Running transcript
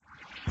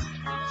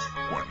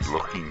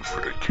Looking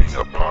for the king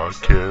of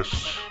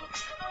podcasts?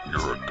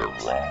 You're at the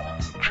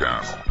wrong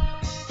channel.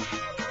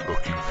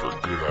 Looking for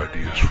good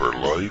ideas for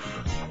life?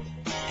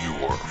 You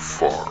are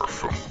far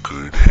from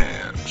good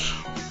hands.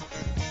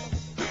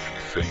 If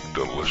you think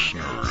the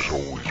listener is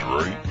always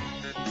right,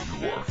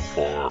 you are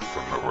far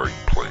from the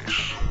right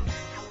place.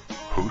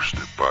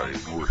 Hosted by a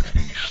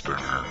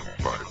Northeasterner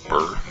by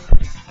birth,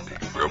 a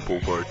rebel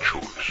by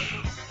choice.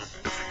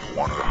 If you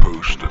want a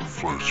host that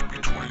floats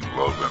between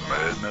love and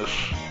madness,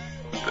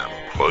 then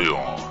play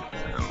on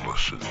and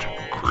listen to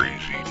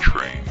Crazy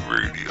Train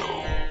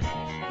Radio.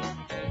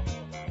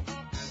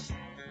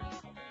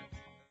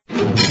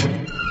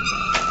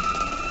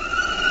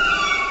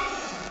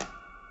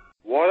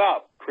 What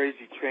up,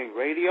 Crazy Train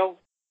Radio?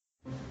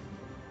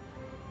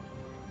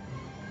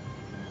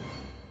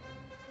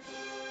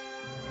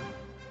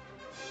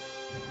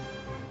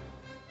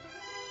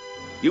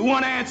 You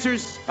want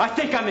answers? I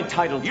think I'm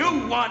entitled.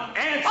 You want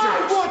answers?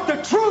 I want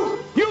the truth!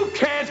 You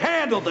can't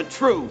handle the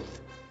truth!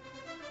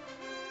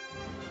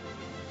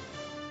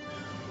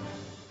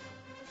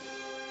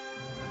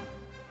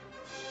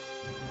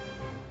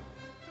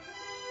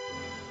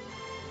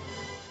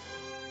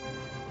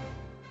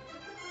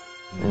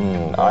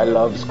 I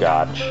love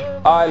scotch.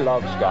 I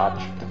love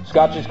scotch.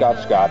 Scotchy,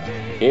 scotch, scotch.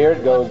 Here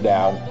it goes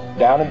down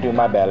into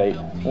my belly.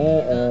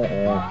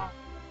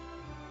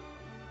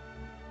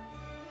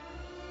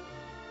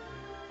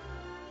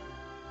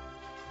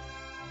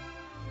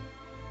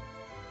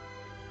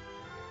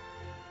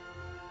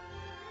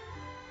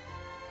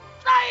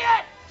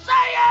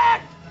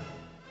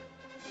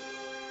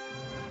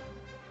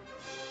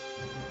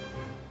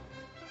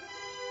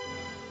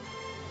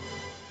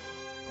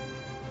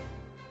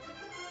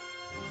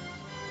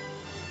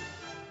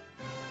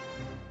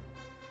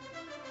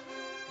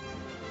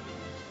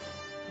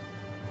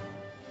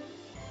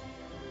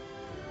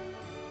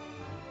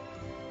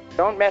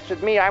 Don't mess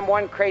with me, I'm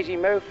one crazy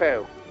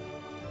mofo.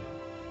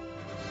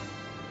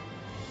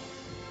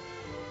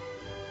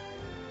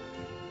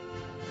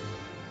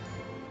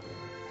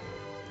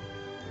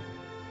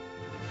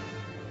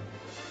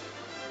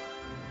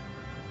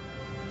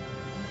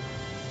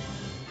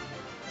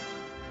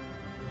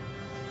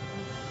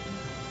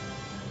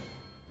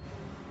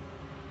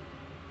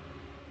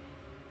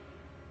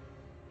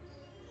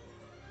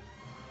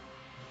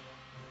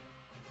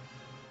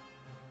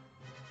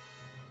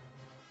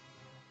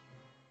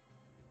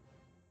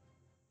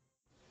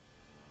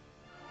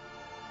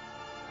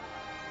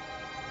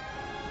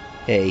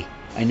 Hey,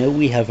 I know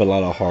we have a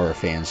lot of horror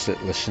fans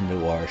that listen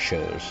to our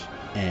shows,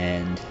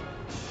 and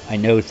I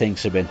know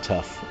things have been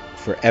tough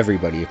for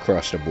everybody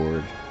across the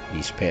board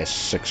these past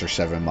 6 or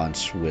 7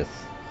 months with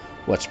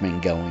what's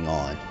been going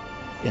on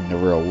in the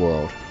real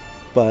world.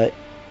 But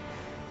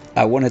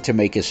I wanted to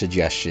make a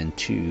suggestion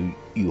to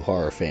you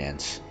horror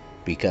fans,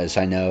 because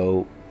I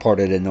know part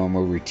of the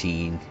normal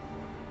routine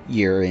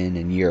year in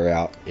and year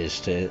out is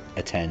to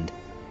attend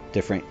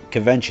different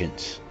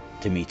conventions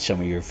to meet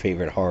some of your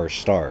favorite horror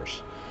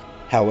stars.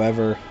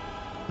 However,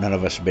 none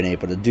of us have been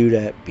able to do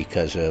that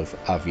because of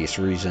obvious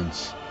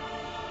reasons.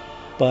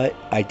 But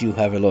I do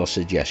have a little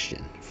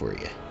suggestion for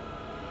you.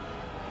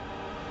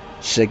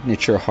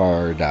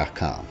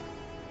 SignatureHorror.com.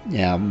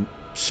 Now,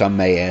 some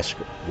may ask,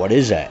 what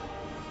is that?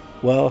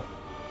 Well,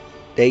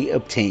 they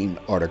obtain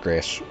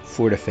autographs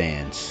for the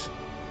fans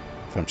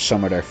from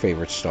some of their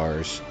favorite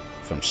stars,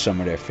 from some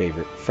of their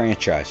favorite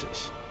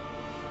franchises,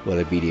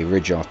 whether it be the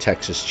original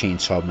Texas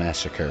Chainsaw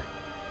Massacre,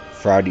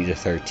 Friday the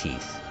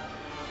 13th,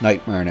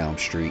 Nightmare on Elm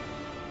Street,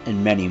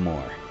 and many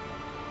more.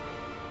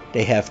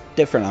 They have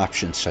different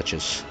options, such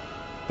as,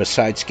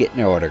 besides getting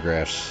their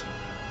autographs,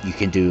 you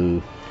can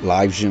do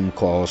live Zoom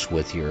calls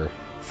with your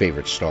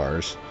favorite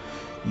stars.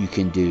 You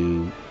can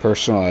do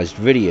personalized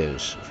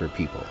videos for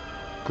people,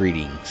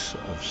 greetings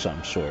of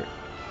some sort.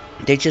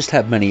 They just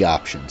have many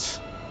options.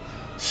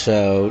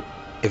 So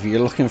if you're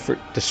looking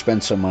to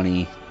spend some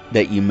money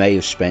that you may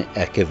have spent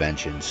at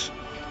conventions,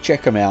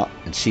 check them out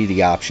and see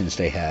the options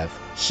they have.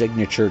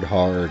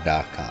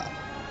 SignatureHorror.com.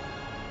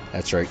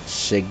 That's right,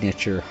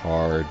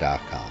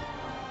 SignatureHorror.com.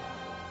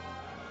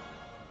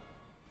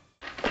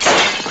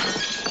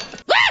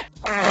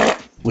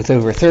 With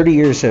over 30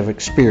 years of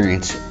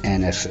experience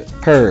and a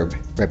superb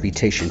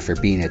reputation for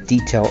being a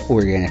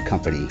detail-oriented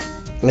company,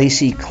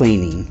 Lacey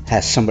Cleaning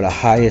has some of the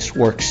highest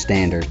work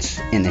standards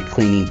in the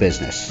cleaning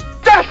business.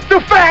 That's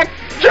the fact,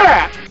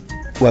 Jack!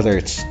 Whether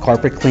it's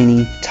carpet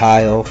cleaning,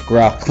 tile,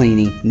 grout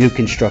cleaning, new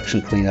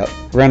construction cleanup,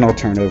 rental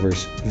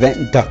turnovers, vent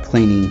and duct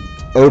cleaning,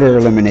 odor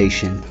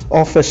elimination,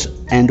 office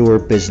and or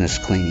business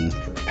cleaning,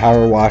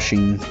 power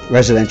washing,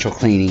 residential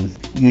cleaning,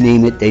 you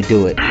name it, they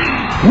do it.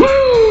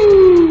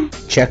 Woo!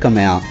 Check them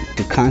out.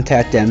 To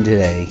contact them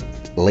today,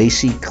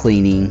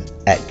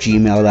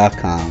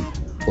 laceycleaning@gmail.com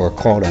or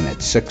call them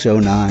at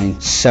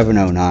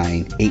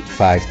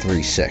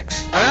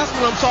 609-709-8536. And that's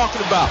what I'm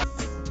talking about.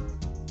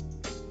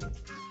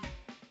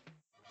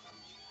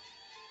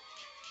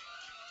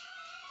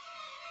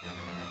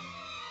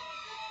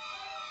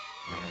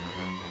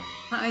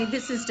 Hi, Hi,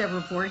 this is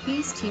Deborah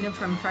Voorhees, Tina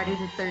from Friday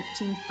the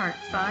 13th, Part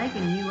 5,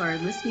 and you are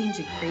listening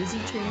to Crazy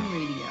Train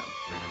Radio.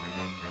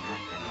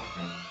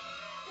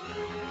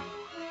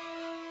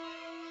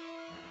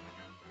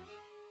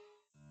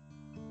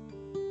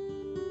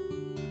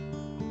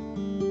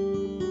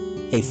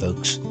 Hey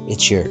folks,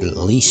 it's your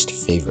least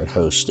favorite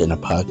host in a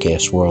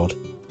podcast world,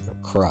 your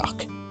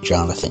croc,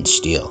 Jonathan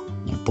Steele.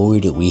 And boy,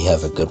 do we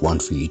have a good one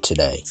for you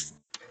today.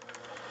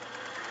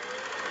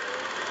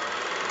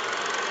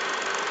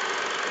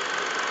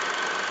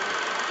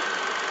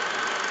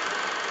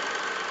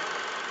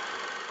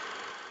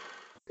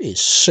 There is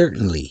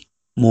certainly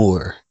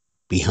more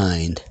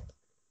behind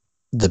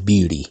the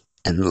beauty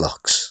and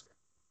looks.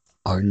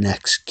 Our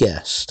next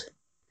guest,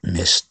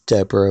 Miss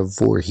Deborah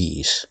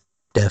Voorhees,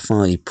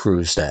 definitely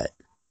proves that.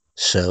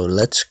 So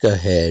let's go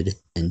ahead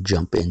and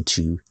jump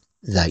into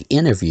the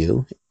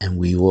interview, and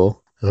we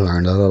will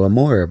learn a little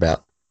more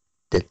about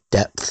the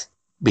depth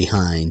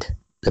behind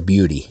the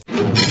beauty.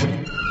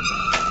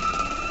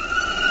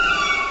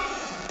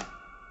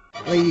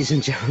 Ladies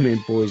and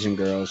gentlemen, boys and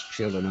girls,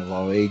 children of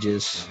all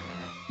ages,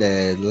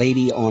 the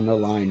lady on the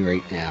line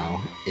right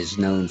now is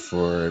known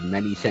for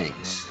many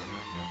things,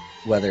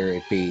 whether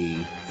it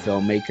be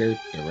filmmaker,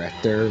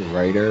 director,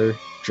 writer,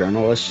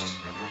 journalist,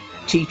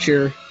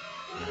 teacher,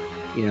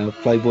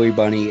 Playboy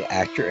Bunny,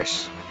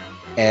 actress,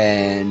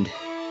 and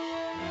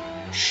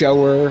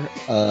shower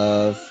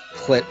of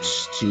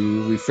clips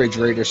to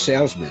refrigerator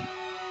salesmen,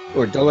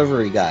 or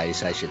delivery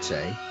guys, I should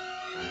say,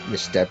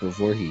 Miss Deborah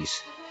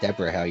Voorhees.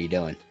 Deborah, how you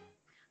doing?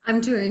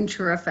 I'm doing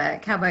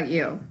terrific. How about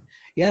you?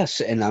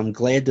 Yes, and I'm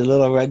glad the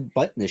little red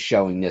button is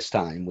showing this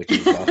time, which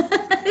is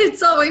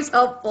it's always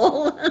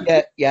helpful.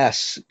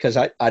 Yes, because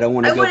I don't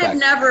want to go back. I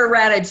would have never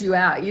ratted you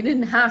out. You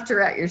didn't have to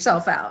rat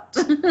yourself out.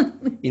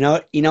 You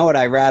know what?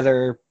 I'd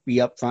rather be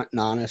upfront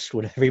and honest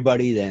with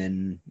everybody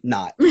than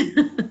not.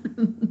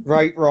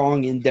 Right,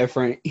 wrong,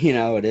 indifferent.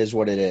 It is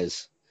what it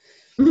is.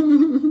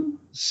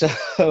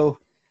 So,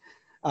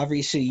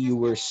 obviously,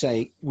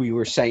 we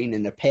were saying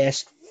in the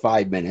past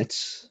 5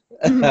 minutes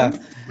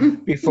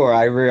before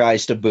I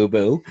realized a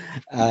boo-boo.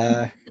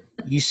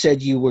 You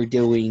said you were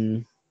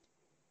doing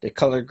the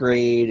color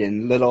grade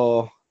and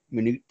little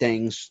minute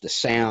things, the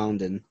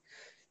sound and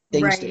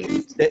things,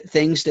 right.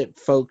 Things that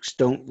folks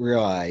don't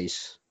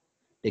realize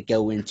that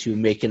go into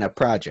making a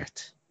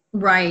project.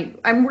 Right.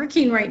 I'm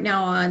working right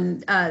now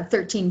on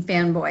 13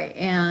 Fanboy,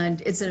 and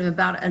it's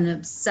about an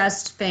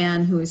obsessed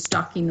fan who is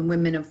stalking the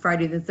women of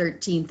Friday the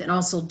 13th, and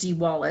also Dee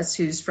Wallace,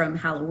 who's from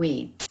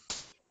Halloween.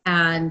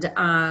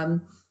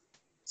 And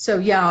so,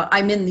 yeah,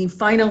 I'm in the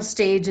final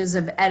stages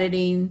of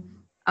editing.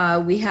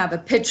 We have a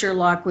picture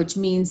lock, which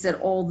means that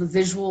all the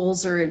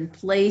visuals are in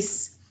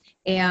place.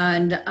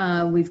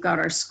 And we've got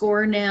our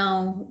score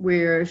now.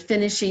 We're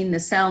finishing the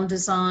sound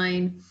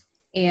design.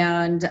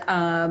 And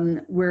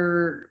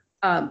we're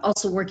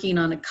also working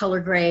on a color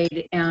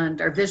grade.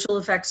 And our visual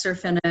effects are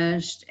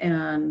finished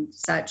and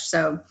such.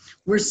 So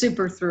we're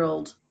super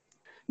thrilled.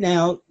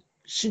 Now,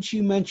 since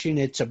you mentioned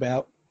it's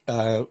about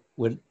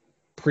with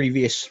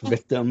previous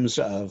victims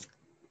of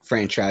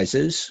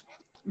franchises,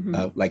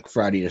 like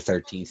Friday the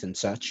 13th and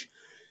such,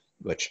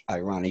 which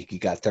ironic, you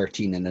got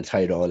 13 in the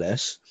title of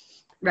this.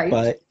 Right.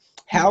 But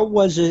how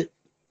was it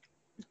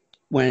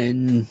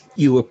when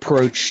you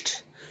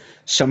approached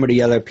some of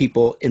the other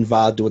people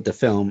involved with the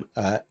film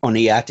on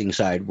the acting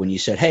side, when you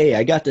said, hey,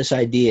 I got this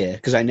idea?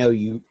 Because I know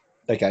you,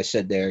 like I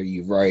said there,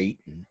 you write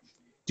and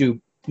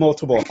do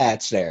multiple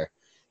hats there.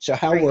 So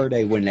how were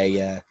they when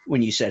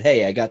you said,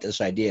 hey, I got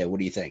this idea? What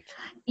do you think?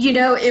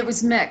 It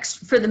was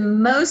mixed. For the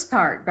most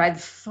part, by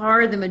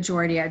far the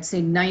majority, I'd say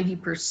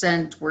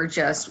 90% were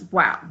just,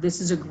 wow,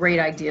 this is a great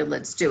idea.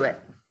 Let's do it.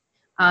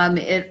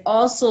 It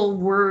also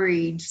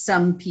worried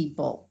some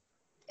people.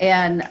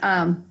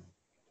 And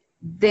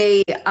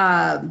they,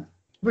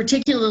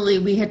 particularly,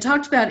 we had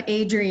talked about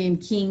Adrienne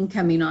King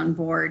coming on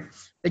board,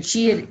 but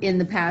she had in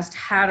the past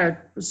had a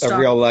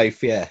real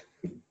life, yeah.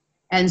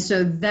 And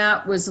so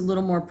that was a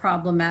little more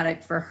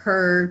problematic for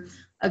her.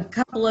 A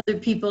couple other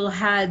people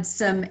had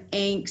some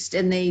angst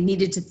and they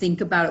needed to think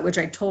about it, which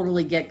I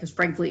totally get, because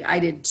frankly, I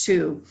did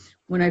too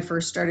when I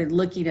first started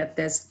looking at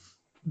this.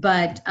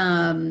 But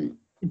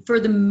for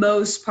the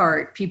most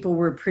part, people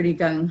were pretty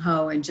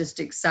gung-ho and just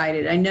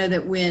excited. I know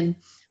that when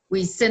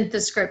we sent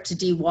the script to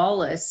Dee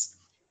Wallace,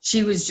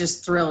 she was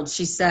just thrilled.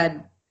 She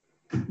said,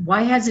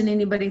 why hasn't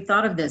anybody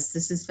thought of this?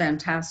 This is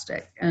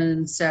fantastic.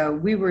 And so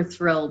we were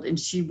thrilled, and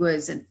she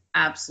was an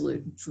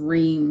absolute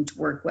dream to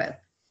work with.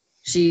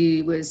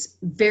 She's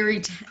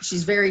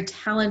very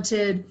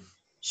talented.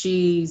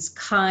 She's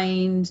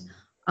kind,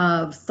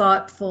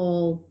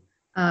 thoughtful.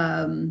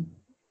 I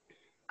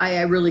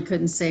really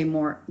couldn't say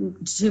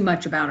too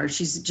much about her.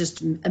 She's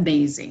just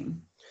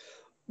amazing.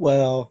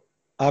 Well,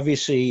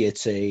 obviously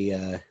it's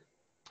a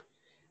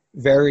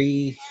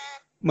very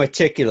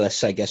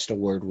meticulous, I guess the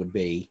word would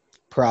be,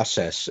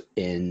 process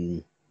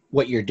in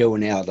what you're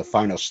doing now, the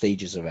final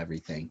stages of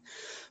everything.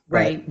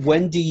 Right. But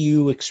when do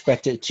you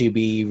expect it to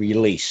be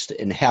released,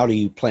 and how do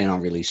you plan on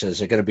release it?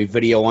 Is it going to be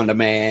video on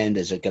demand?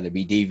 Is it going to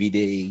be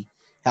DVD?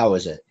 How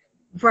is it?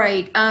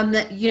 Right.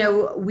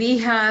 We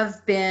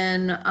have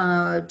been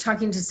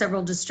talking to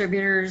several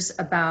distributors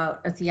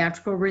about a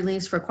theatrical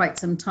release for quite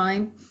some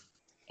time.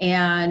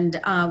 And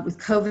with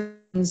COVID,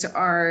 things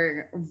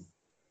are,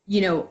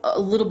 a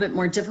little bit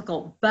more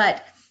difficult.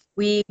 But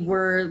we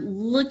were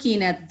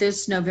looking at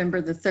this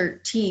November the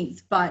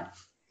 13th, but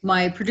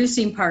my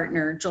producing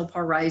partner, Joel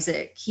Paul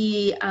Reisig,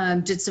 he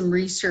did some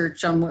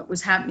research on what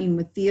was happening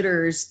with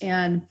theaters.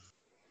 And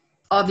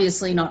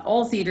obviously not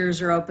all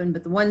theaters are open,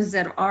 but the ones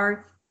that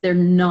are, they're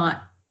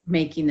not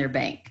making their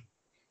bank.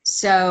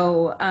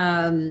 So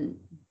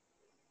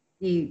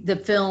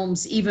the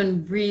films,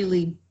 even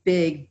really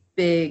big,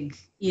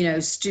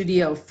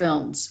 studio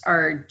films,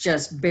 are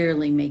just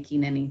barely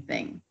making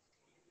anything.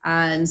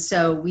 And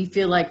so we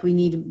feel like we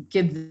need to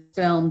give the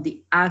film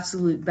the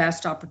absolute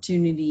best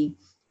opportunity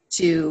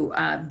to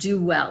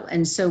do well.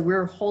 And so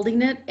we're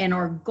holding it, and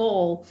our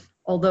goal,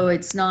 although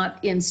it's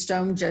not in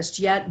stone just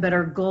yet, but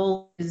our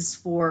goal is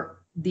for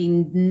the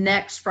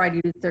next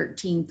Friday the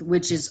 13th,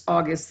 which is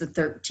August the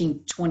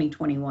 13th,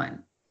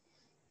 2021.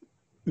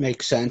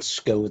 Makes sense.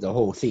 Go with the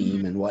whole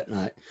theme and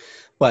whatnot.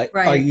 But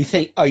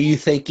Right. Are you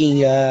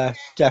thinking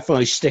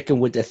definitely sticking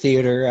with the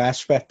theater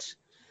aspect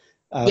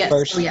Yes.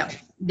 first? Oh, yeah.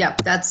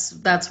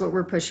 That's what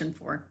we're pushing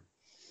for.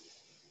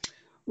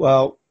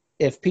 Well,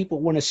 if people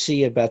want to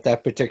see about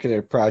that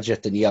particular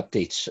project and the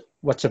updates,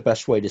 what's the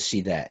best way to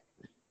see that?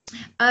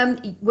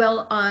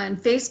 Well, on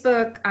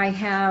Facebook, I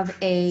have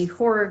a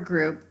horror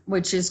group,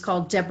 which is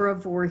called Deborah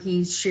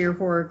Voorhees Sheer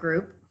Horror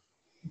Group.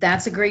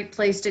 That's a great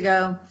place to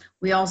go.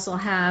 We also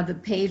have a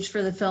page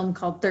for the film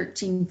called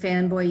 13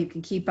 Fanboy. You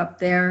can keep up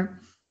there.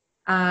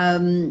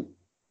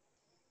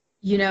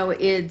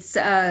 It's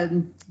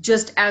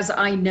just as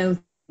I know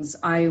things,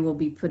 I will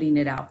be putting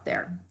it out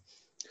there.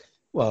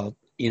 Well,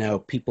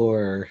 people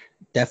are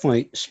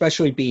definitely,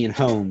 especially being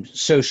home,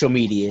 social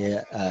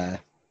media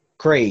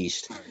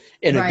crazed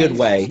in a good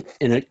way,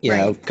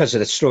 because of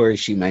the story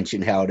she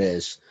mentioned, how it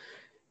is.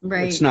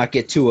 Right. Let's not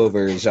get too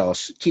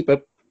overzealous. Keep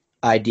an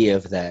idea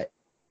of that,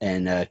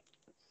 and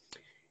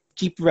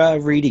keep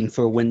reading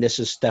for when this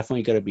is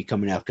definitely going to be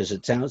coming out, because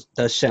it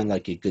does sound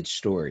like a good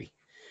story.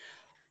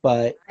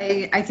 But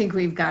I think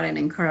we've got an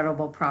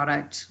incredible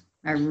product.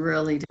 I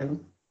really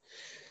do.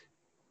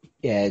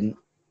 And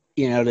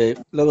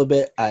the little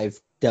bit I've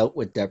dealt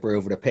with Deborah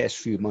over the past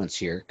few months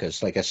here,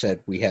 because like I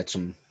said, we had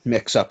some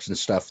mix-ups and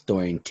stuff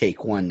during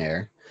take one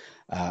there,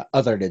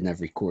 other than the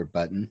record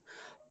button.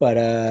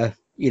 But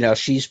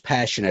she's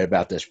passionate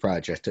about this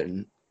project,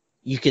 and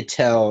you could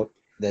tell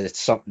that it's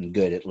something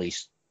good. At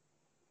least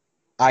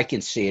I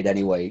can see it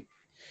anyway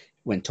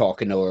when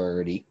talking to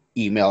her, the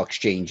email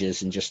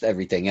exchanges and just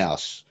everything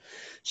else.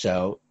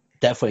 So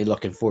definitely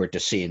looking forward to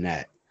seeing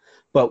that.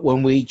 But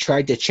when we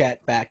tried to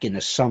chat back in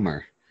the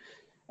summer,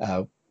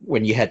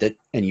 when you had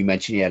and you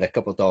mentioned you had a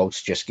couple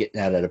dogs just getting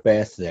out of the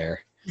bath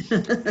there.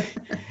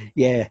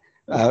 Yeah.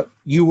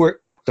 You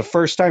were, the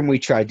first time we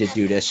tried to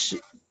do this,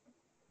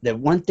 the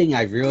one thing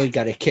I really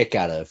got a kick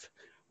out of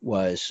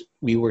was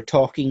we were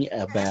talking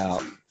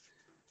about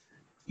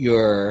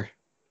your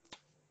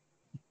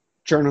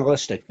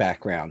journalistic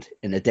background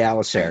in the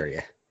Dallas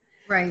area.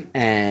 Right.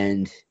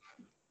 And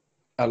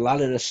a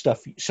lot of the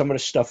stuff, some of the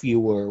stuff you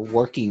were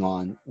working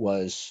on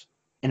was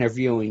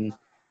interviewing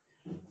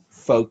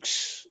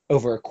folks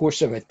over a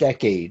course of a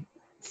decade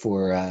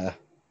for,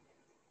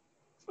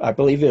 I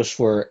believe it was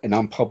for an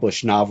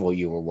unpublished novel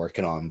you were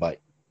working on, but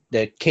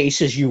the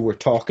cases you were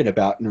talking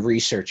about and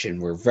researching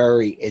were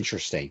very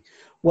interesting.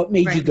 What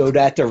made you go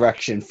that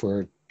direction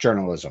for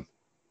journalism?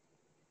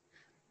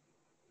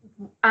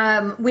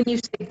 When you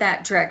say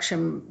that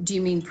direction, do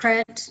you mean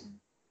print?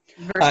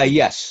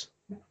 Yes.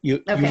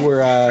 You were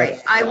right.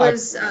 I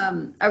was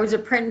a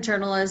print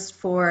journalist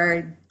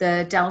for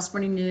the Dallas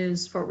Morning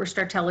News, Fort Worth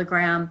Star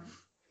Telegram.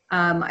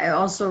 I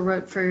also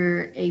wrote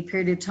for a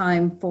period of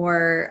time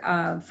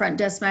for Front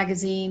Desk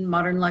Magazine,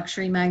 Modern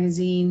Luxury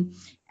Magazine,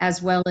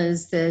 as well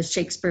as the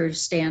Shakespeare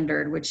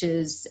Standard, which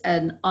is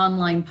an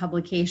online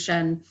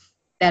publication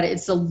that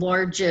it's the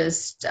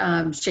largest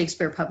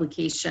Shakespeare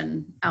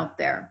publication out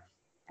there.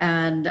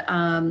 And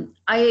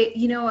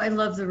I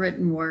love the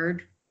written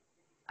word.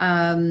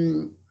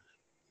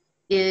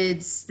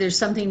 There's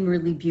something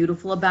really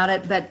beautiful about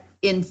it, but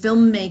in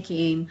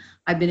filmmaking,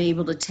 I've been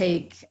able to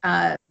take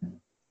the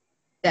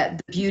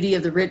beauty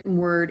of the written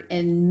word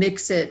and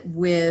mix it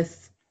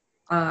with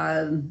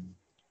the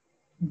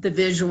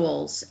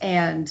visuals,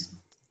 and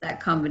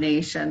that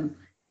combination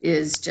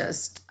is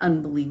just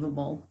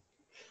unbelievable.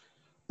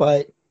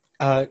 But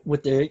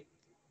with the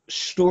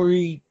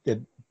story,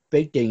 the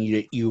big thing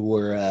that you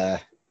were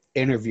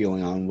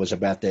interviewing on was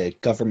about the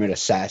government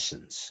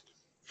assassins.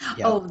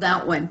 Yeah. Oh,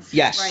 that one.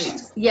 Yes.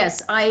 Right.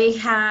 Yes. I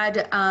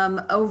had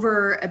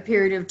over a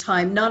period of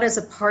time, not as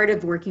a part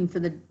of working for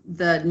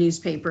the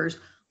newspapers,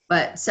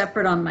 but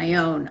separate on my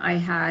own, I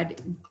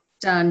had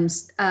done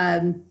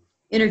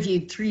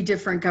interviewed 3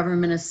 different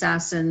government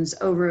assassins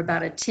over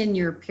about a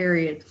 10-year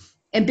period,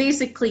 and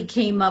basically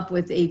came up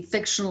with a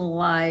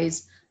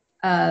fictionalized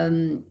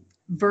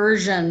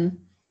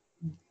version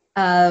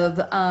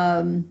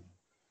of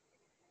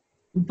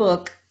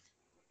book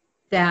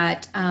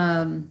that,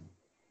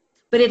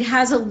 but it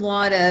has a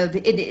lot of,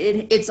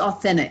 it's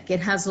authentic. It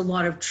has a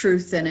lot of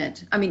truth in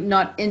it. I mean,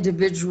 not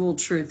individual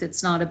truth.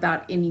 It's not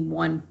about any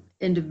one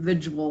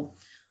individual,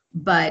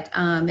 but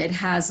it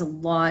has a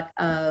lot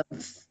of,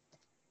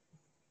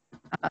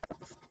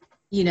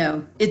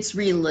 it's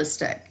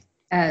realistic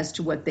as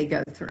to what they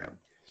go through.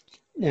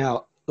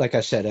 Now, like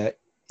I said,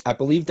 I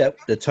believe that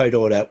the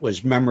title of that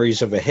was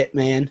Memories of a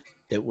Hitman.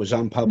 That was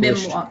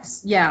unpublished.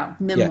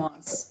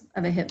 Memoirs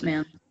of a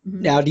hitman.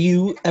 Mm-hmm. Now, do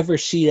you ever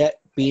see that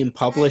being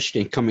published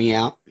and coming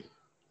out?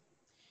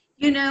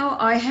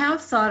 I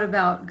have thought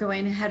about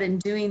going ahead and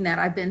doing that.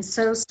 I've been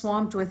so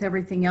swamped with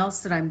everything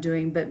else that I'm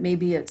doing, but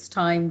maybe it's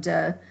time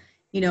to,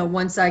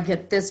 once I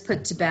get this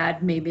put to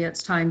bed, maybe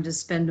it's time to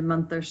spend a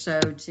month or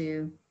so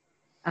to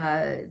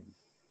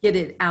get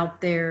it out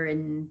there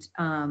and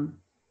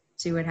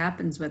see what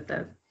happens with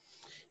it.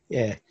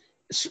 Yeah.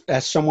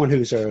 As someone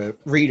who's a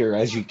reader,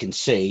 as you can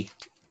see,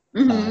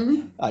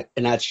 Mm-hmm.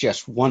 And that's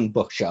just one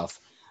bookshelf.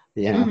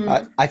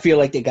 Mm-hmm. I feel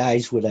like the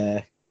guys with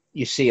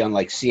you see on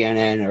like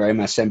CNN or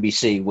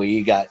MSNBC where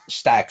you got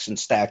stacks and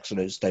stacks of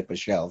those type of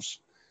shelves.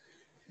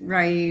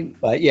 Right.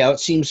 But yeah, it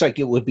seems like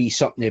it would be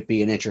something that'd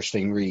be an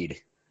interesting read.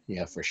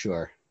 Yeah, for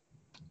sure.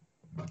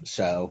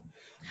 So,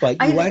 but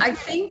I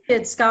think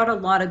it's got a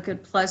lot of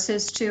good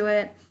pluses to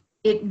it.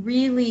 It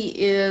really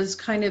is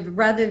kind of,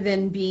 rather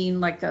than being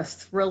like a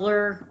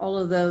thriller,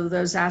 although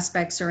those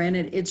aspects are in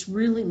it, it's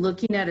really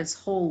looking at his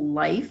whole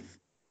life.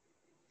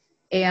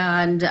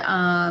 And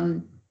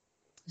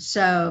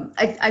so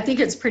I think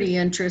it's pretty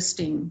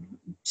interesting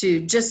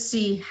to just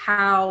see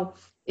how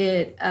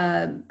it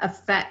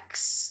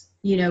affects,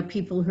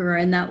 people who are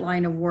in that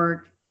line of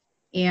work,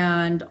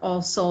 and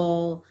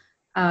also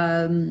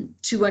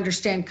to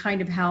understand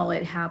kind of how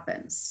it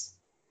happens.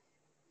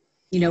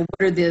 What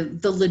are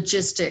the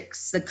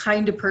logistics, the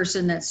kind of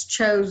person that's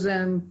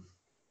chosen,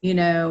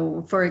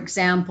 for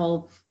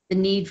example, the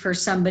need for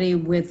somebody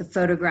with a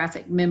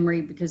photographic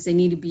memory because they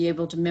need to be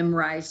able to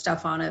memorize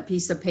stuff on a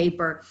piece of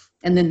paper,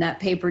 and then that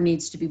paper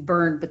needs to be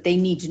burned, but they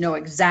need to know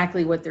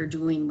exactly what they're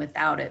doing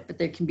without it, but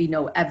there can be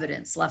no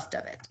evidence left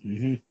of it.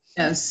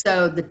 Mm-hmm.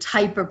 So the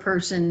type of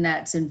person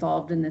that's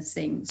involved in this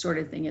sort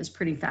of thing is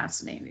pretty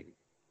fascinating.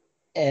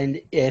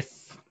 And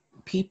if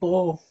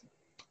people,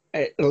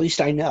 at least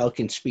I know,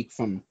 can speak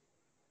from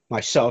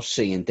myself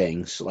seeing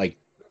things like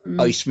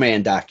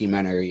Iceman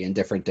documentary and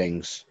different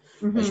things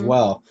as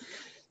well.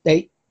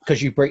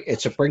 Because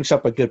it brings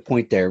up a good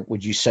point there.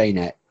 Would you say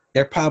that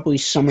they're probably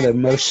some of the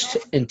most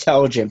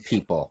intelligent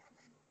people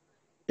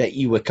that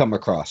you would come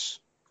across?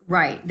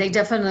 Right. They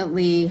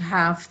definitely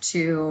have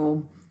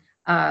to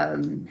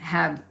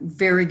have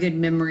very good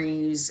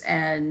memories,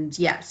 and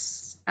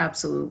yes,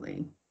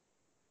 absolutely.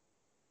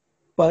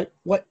 But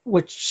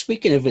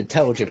speaking of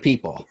intelligent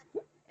people,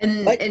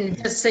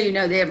 and just so you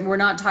know, we're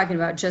not talking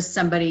about just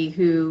somebody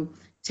who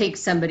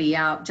takes somebody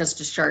out, just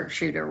a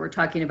sharpshooter. We're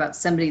talking about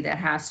somebody that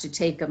has to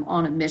take them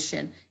on a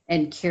mission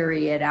and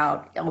carry it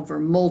out over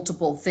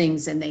multiple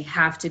things, and they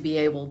have to be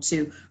able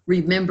to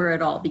remember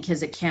it all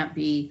because it can't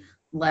be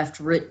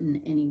left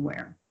written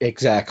anywhere.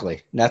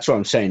 Exactly. That's what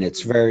I'm saying.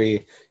 It's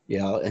very,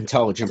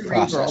 intelligent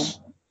process.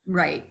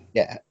 Right.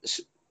 Yeah.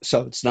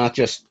 So it's not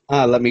just,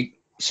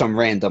 some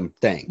random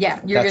thing. Yeah,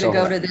 you're going to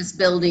go to this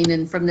building,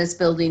 and from this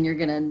building, you're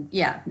going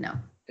to, no.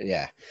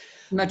 Yeah.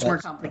 Much more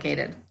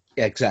complicated.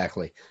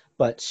 Exactly.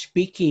 But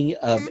speaking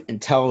of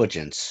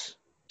intelligence,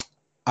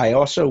 I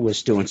also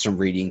was doing some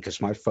reading because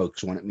my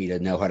folks wanted me to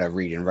know how to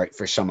read and write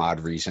for some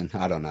odd reason.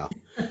 I don't know.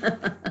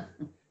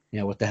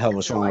 What the hell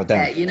was wrong with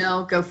that?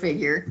 Go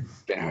figure.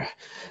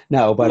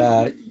 No,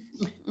 but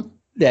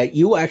that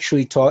you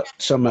actually taught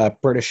some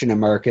British and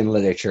American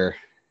literature.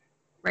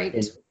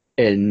 Right.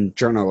 In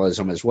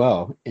journalism as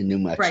well in New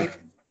Mexico. Right.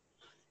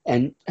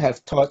 And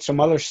have taught some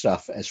other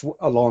stuff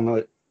along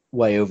the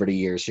way over the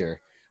years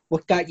here.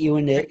 What got you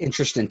into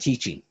interest in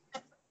teaching?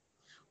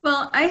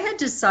 Well, I had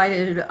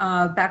decided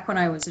back when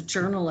I was a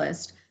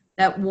journalist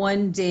that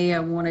one day I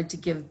wanted to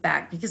give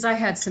back because I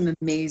had some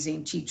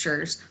amazing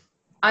teachers.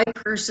 I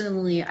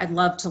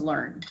love to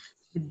learn.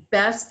 The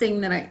best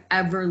thing that I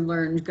ever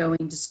learned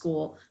going to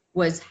school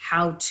was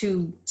how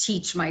to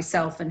teach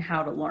myself and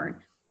how to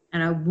learn.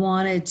 And I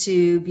wanted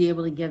to be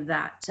able to give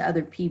that to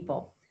other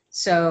people.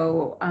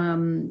 So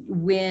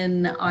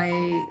when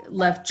I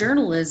left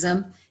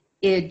journalism,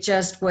 it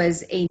just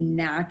was a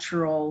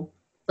natural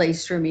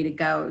place for me to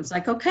go. It was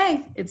like,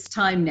 okay, it's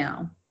time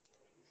now.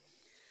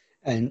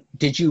 And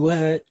did you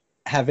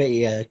have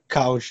a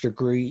college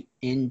degree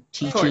in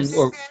teaching?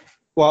 You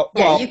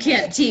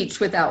can't teach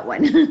without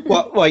one.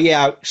 well,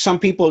 yeah, some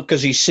people,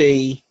 because you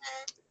see,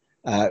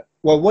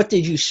 what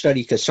did you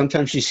study? Because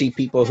sometimes you see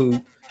people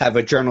who have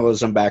a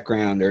journalism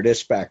background or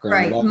this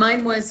background. Right.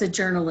 Mine was a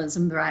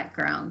journalism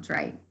background,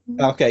 right.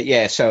 Okay,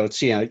 yeah. So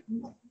it's,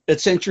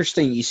 it's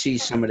interesting. You see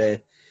some of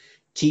the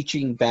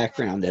teaching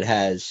background that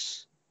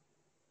has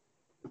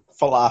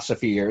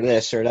philosophy or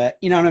this or that.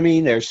 You know what I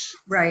mean? There's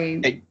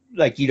right.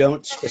 Like you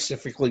don't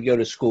specifically go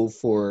to school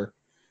for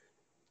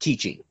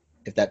teaching,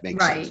 if that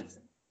makes Right. sense.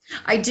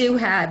 I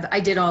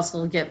did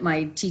also get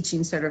my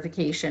teaching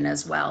certification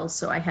as well,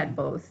 so I had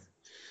both.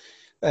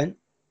 And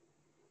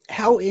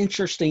how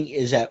interesting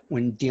is that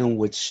when dealing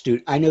with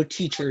students? I know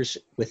teachers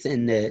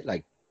within the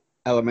like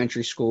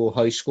elementary school,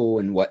 high school,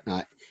 and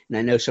whatnot, and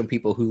I know some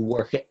people who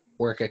work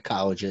at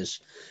colleges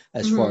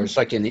as far as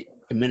like in the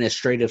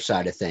administrative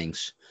side of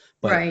things.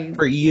 But Right.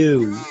 for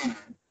you,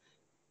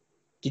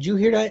 did you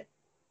hear that?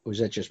 Or was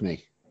that just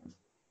me?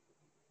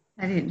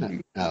 I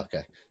didn't. Oh,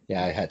 okay.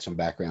 Yeah, I had some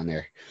background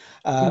there.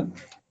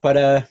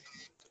 But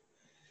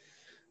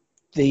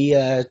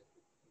the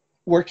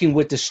working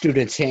with the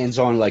students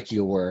hands-on like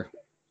you were,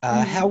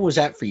 how was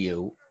that for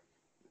you?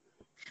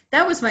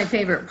 That was my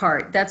favorite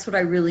part. That's what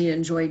I really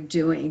enjoyed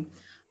doing.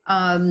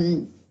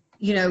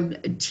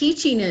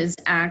 Teaching is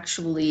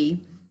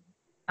actually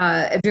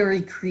a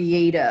very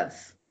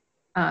creative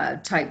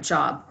type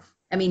job.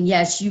 I mean,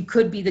 yes, you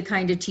could be the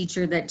kind of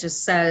teacher that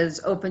just says,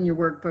 open your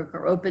workbook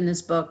or open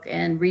this book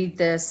and read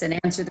this and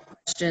answer the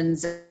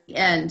questions at the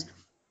end.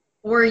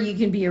 Or you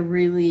can be a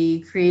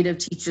really creative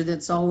teacher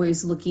that's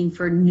always looking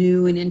for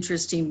new and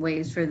interesting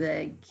ways for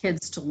the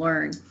kids to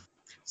learn.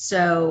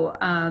 So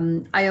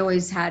I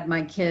always had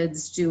my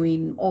kids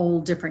doing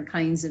all different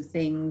kinds of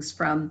things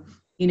from,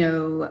 like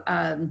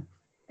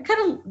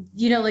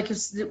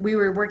if we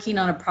were working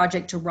on a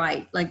project to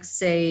write, like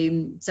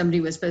say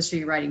somebody was supposed to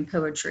be writing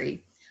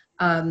poetry.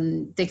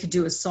 They could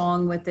do a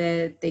song with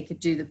it. They could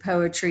do the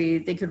poetry.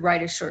 They could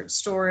write a short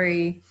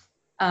story.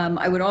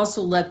 I would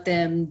also let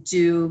them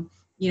do,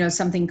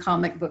 something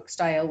comic book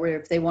style where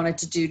if they wanted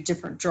to do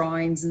different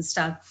drawings and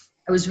stuff,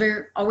 I was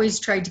always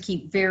tried to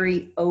keep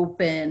very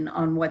open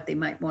on what they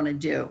might want to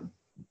do.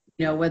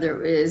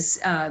 Whether it was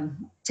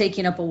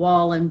taking up a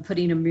wall and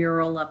putting a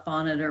mural up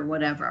on it or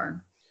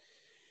whatever.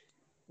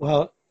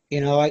 Well,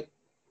 I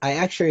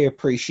actually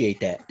appreciate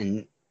that,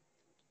 and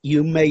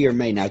you may or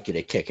may not get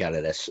a kick out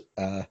of this.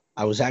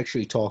 I was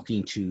actually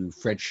talking to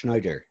Fred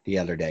Schneider the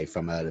other day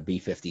from the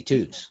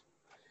B-52s,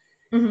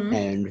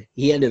 and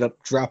he ended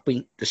up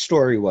dropping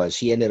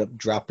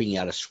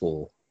out of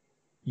school,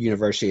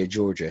 University of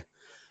Georgia.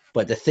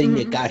 But the thing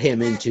that got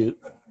him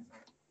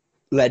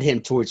led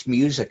him towards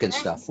music and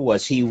stuff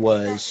was he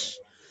was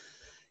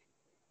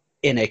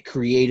in a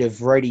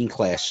creative writing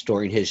class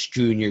during his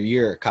junior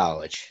year of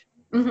college.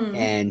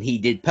 And he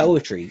did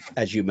poetry,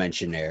 as you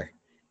mentioned there.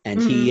 And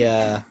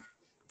the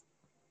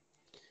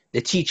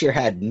teacher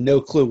had no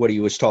clue what he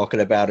was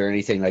talking about or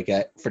anything like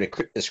that for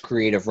this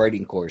creative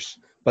writing course,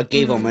 but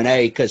gave him an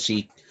A because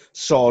he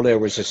saw there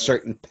was a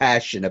certain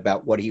passion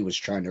about what he was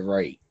trying to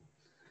write.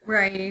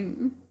 Right.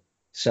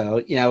 So,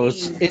 it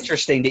was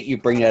interesting that you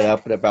bring that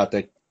up about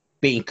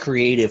being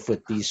creative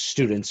with these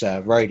students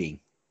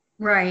writing.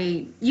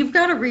 Right. You've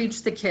got to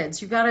reach the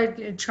kids. You've got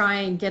to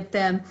try and get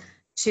them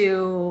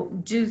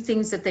to do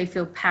things that they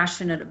feel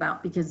passionate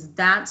about, because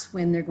that's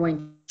when they're going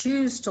to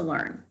choose to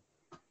learn,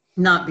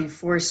 not be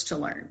forced to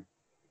learn.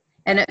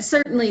 And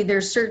certainly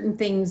there's certain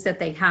things that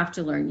they have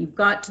to learn. You've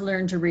got to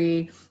learn to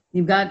read.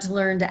 You've got to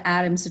learn to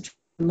add and subtract,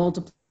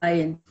 multiply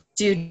and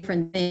do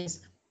different things.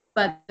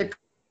 But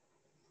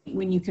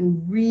when you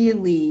can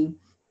really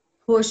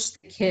push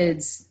the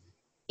kids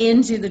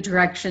into the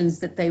directions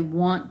that they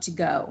want to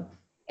go,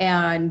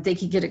 and they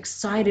could get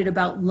excited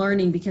about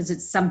learning because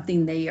it's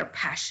something they are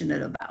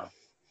passionate about.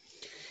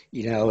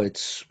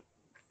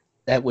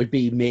 That would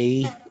be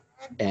me.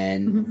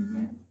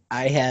 And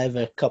I have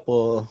a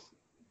couple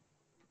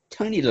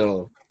tiny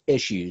little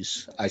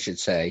issues, I should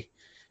say.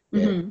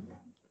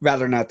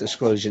 Rather not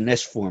disclose in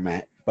this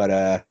format,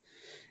 but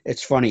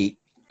it's funny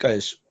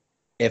because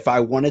if I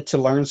wanted to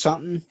learn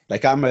something,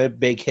 like I'm a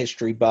big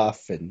history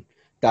buff and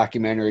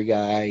documentary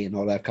guy and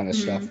all that kind of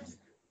stuff.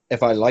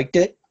 If I liked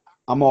it,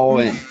 I'm all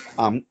in.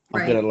 I'm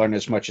going to learn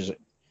as much as it.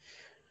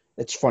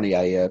 It's funny.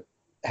 I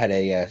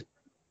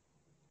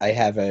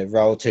have a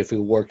relative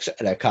who works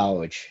at a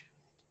college.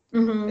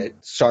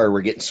 Sorry,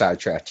 we're getting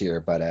sidetracked here,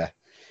 but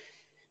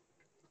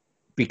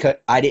because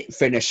I didn't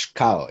finish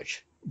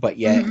college, but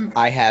yet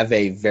I have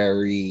a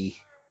very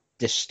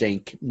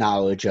distinct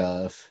knowledge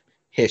of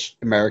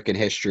American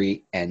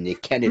history and the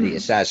Kennedy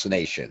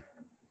assassination.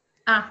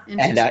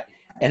 And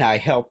I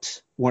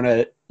helped one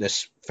of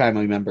this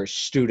family member's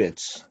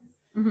students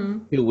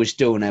who was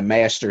doing a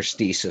master's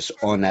thesis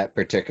on that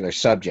particular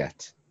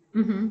subject.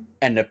 And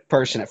the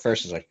person at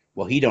first was like,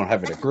 well, he don't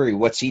have a degree.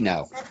 What's he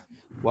know?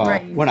 Well,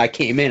 when I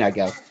came in, I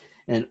go,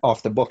 and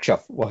off the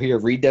bookshelf, well, here,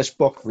 read this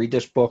book, read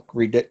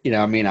it.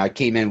 I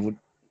came in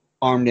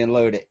armed and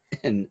loaded,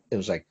 and it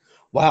was like,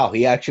 wow,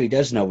 he actually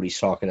does know what he's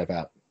talking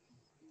about.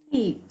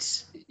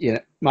 Neat.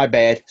 My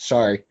bad.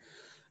 Sorry,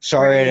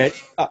 I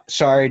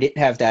didn't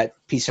have that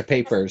piece of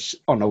papers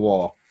on the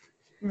wall.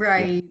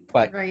 Right.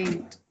 But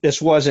this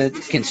wasn't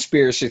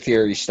conspiracy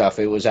theory stuff.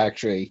 It was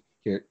actually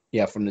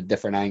from the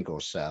different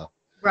angles. So.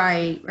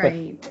 Right.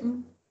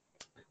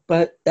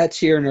 But that's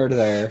here nor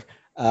there.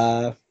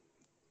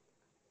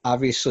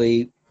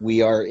 Obviously,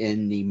 we are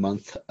in the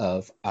month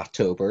of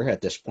October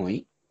at this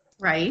point.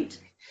 Right.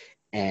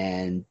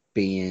 And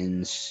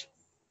being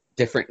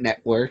different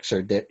networks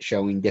are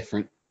showing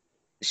different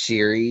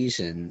series,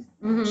 and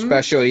Mm-hmm.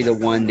 especially the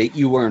one that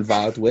you were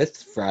involved with,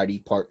 Friday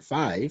Part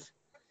 5.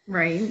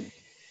 Right.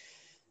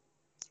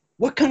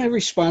 What kind of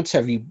response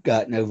have you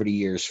gotten over the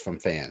years from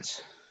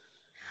fans?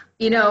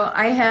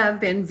 I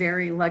have been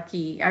very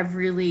lucky. I've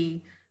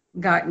really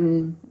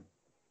gotten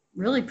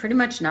really pretty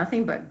much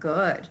nothing but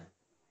good.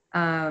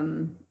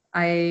 For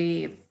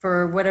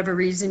whatever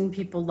reason,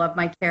 people love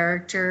my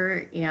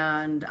character,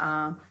 and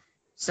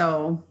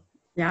so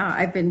yeah,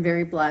 I've been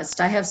very blessed.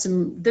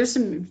 There's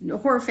some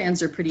horror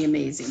fans are pretty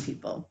amazing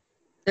people.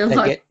 They're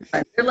like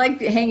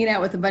hanging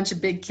out with a bunch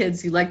of big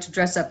kids who like to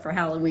dress up for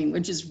Halloween,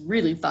 which is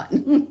really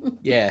fun.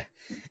 Yeah,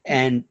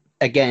 and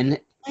again,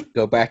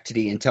 go back to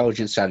the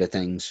intelligence side of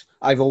things.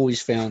 I've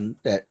always found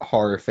that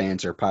horror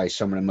fans are probably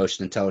some of the most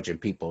intelligent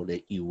people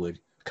that you would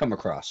come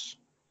across.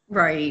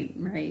 Right.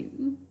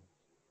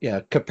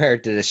 Yeah,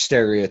 compared to the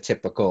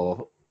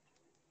stereotypical,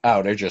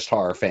 oh, they're just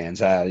horror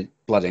fans,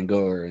 blood and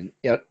gore, and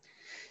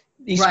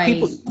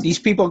these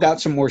people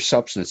got some more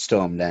substance to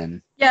them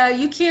than. Yeah,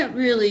 you can't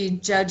really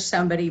judge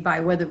somebody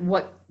by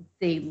what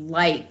they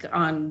like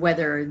on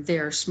whether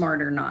they're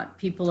smart or not.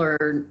 People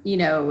are,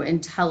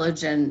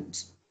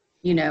 intelligent,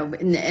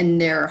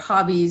 and their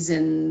hobbies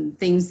and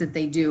things that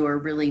they do are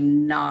really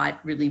not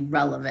really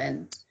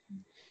relevant.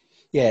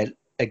 Yeah,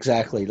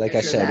 exactly. Like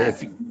I said,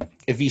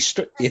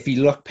 if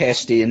you look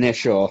past the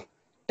initial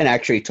and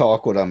actually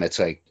talk with them, it's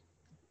like,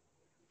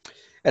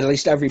 at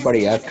least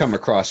everybody I've come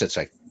across, it's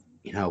like,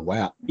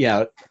 wow,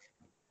 yeah,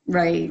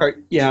 right,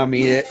 yeah. I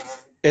mean,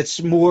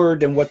 it's more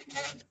than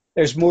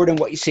there's more than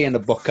what you see on the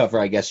book cover,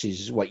 I guess,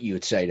 is what you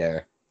would say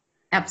there.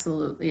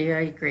 Absolutely,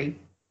 I agree.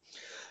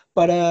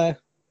 But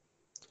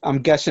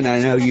I'm guessing,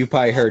 I know you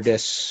probably heard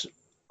this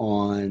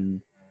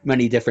on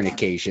many different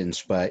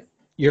occasions, but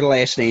your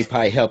last name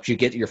probably helped you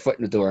get your foot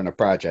in the door on a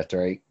project,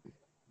 right?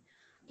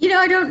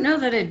 I don't know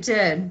that it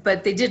did,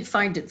 but they did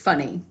find it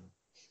funny.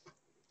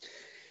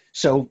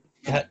 So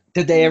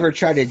did they ever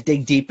try to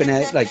dig deep in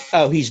it? Like,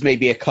 oh, he's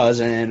maybe a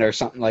cousin or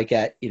something like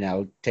that,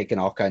 taking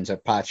all kinds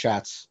of pot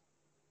shots?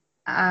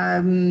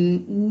 What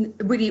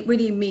do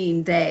you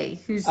mean they?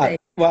 Who's they?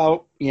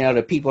 Well,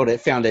 the people that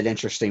found it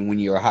interesting when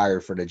you were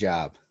hired for the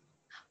job.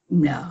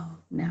 No.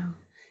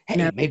 Hey,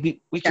 no.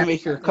 Maybe we can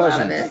make her a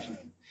cousin.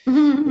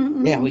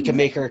 Yeah, we can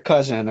make her a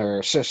cousin or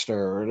a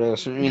sister or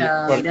this. Nothing you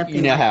know like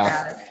how.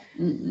 That.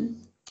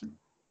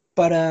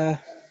 But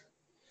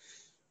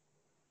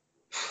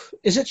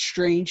is it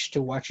strange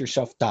to watch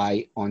yourself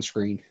die on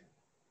screen?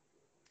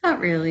 Not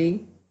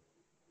really.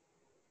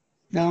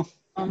 No.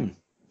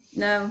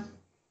 No.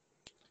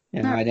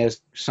 I know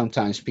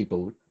sometimes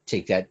people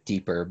take that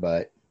deeper,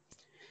 but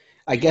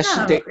I guess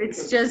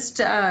it's just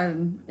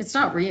it's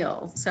not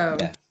real. So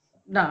yeah.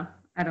 No,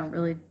 I don't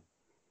really.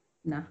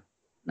 No,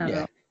 not at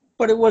all.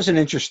 But it was an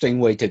interesting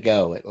way to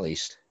go, at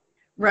least.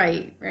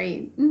 Right.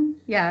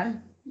 Yeah.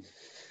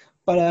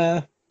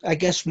 But I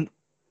guess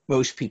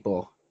most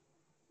people,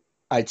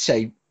 I'd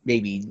say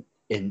maybe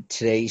in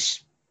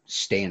today's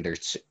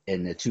standards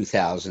in the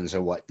 2000s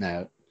or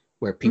whatnot,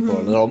 where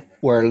people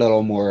were a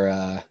little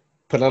more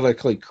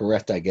politically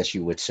correct, I guess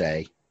you would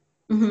say.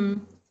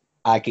 Mm-hmm.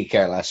 I could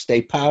care less.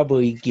 They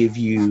probably give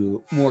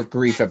you more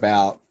grief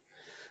about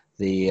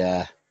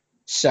the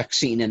sex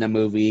scene in a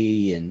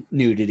movie and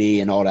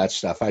nudity and all that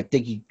stuff. I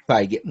think you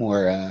probably get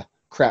more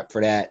crap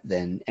for that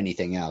than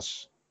anything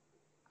else.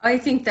 I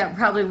think that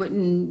probably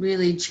wouldn't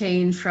really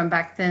change from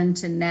back then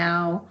to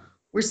now.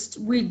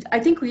 I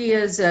think we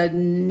as a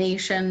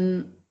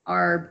nation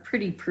are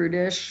pretty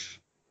prudish,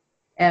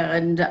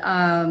 and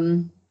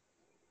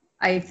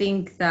I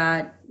think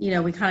that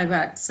we kind of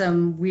got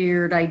some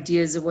weird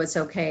ideas of what's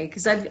okay.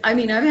 Because I've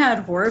had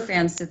horror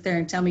fans sit there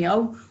and tell me,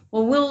 oh,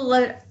 well, we'll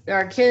let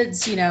our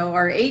kids,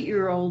 our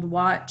 8-year-old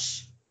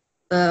watch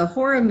the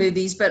horror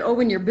movies, but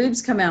when your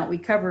boobs come out, we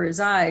cover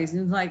his eyes,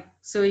 and like,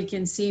 so he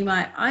can see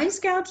my eyes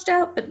gouged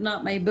out, but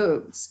not my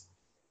boobs.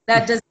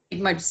 That doesn't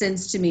make much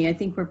sense to me. I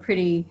think we're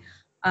pretty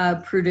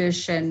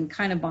prudish and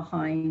kind of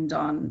behind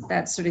on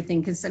that sort of thing.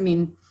 Because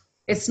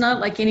it's not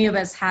like any of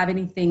us have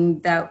anything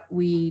that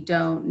we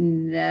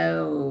don't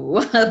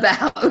know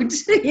about.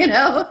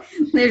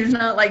 There's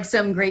not like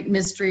some great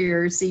mystery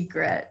or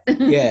secret.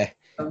 Yeah.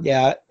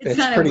 It's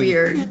kind of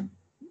weird.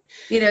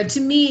 To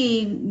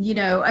me,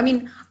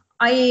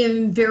 I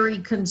am very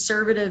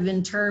conservative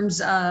in terms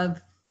of,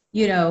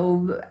 I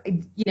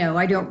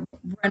don't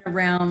run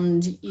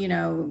around,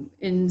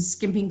 in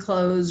skimping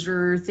clothes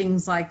or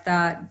things like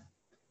that.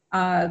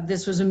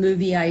 This was a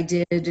movie I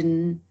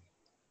did,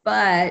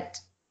 but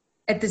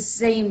at the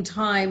same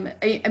time,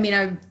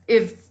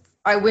 if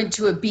I went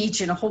to a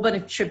beach and a whole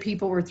bunch of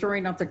people were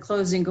throwing off their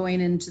clothes and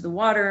going into the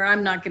water,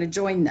 I'm not going to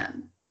join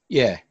them.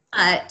 Yeah.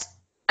 But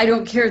I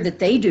don't care that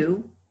they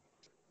do.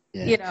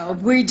 Yeah.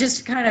 We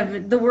just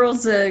the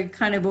world's a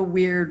kind of a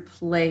weird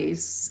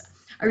place.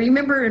 I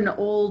remember an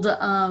old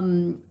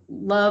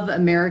Love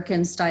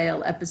American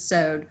style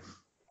episode,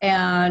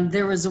 and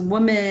there was a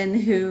woman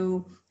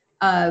who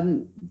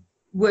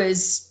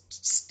was,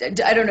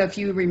 I don't know if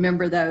you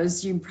remember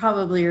those. You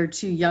probably are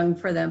too young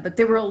for them, but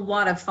they were a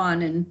lot of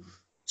fun. And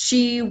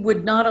she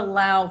would not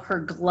allow her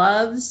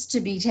gloves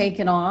to be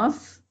taken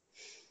off,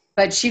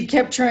 but she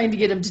kept trying to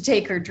get him to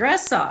take her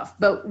dress off.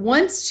 But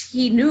once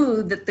he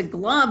knew that the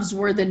gloves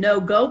were the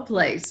no-go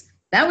place,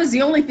 that was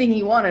the only thing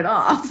he wanted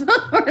off.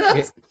 Were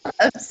those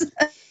gloves.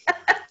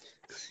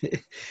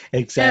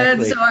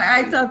 Exactly. And so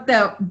I thought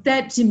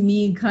that to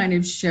me kind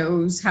of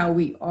shows how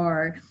we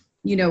are.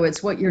 You know,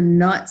 it's what you're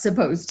not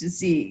supposed to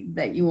see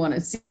that you want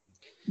to see.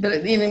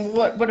 But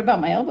what about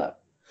my elbow?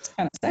 It's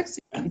kind of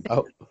sexy.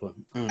 Oh,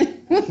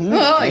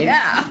 Oh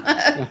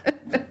yeah.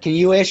 Can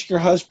you ask your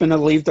husband to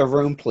leave the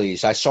room,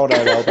 please? I saw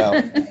that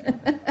elbow.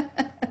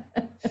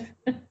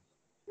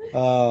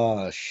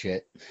 Oh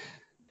shit.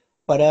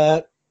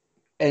 But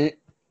and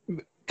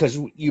because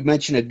you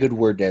mentioned a good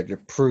word there, the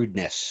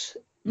prudeness.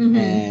 Mm-hmm.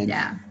 And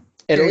yeah.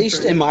 at Very least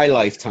prudent. in my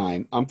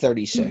lifetime, I'm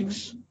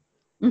 36.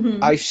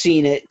 Mm-hmm. I've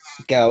seen it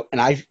go,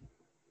 and I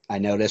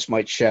know this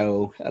might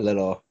show a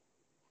little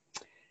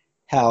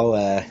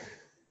how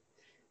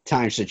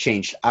times have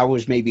changed. I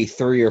was maybe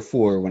 3 or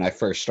 4 when I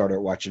first started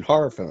watching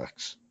horror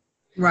flicks.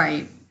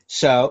 Right.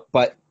 So,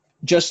 but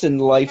just in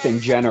life in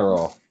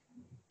general,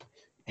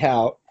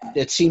 how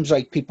it seems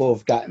like people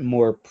have gotten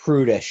more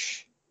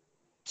prudish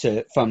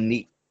from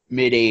the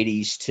mid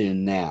 80s to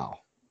now.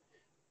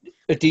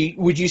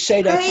 Would you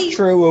say that's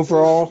true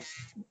overall?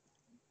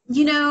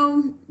 You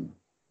know,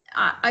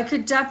 I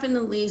could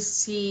definitely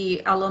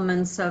see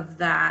elements of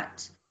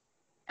that.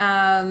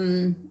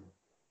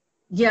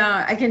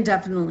 Yeah, I can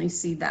definitely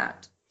see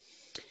that.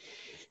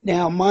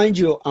 Now, mind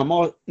you,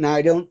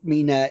 I don't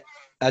mean that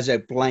as a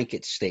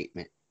blanket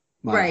statement.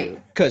 Right.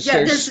 Because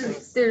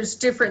there's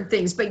different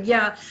things, but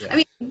yeah. I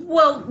mean,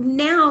 well,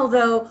 now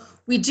though,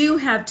 we do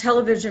have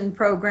television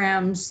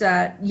programs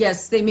that,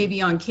 yes, they may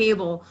be on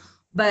cable,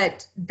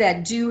 but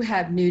that do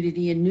have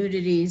nudity, and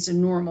nudity is a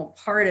normal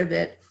part of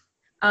it.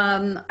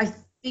 I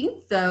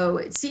think, though,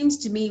 it seems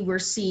to me we're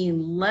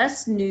seeing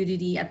less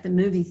nudity at the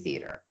movie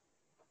theater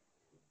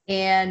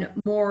and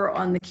more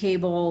on the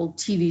cable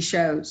TV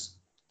shows.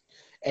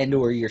 And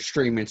or your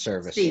streaming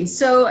service.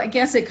 So I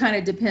guess it kind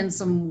of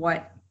depends on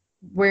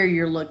where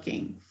you're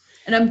looking.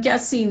 And I'm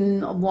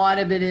guessing a lot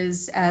of it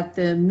is at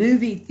the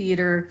movie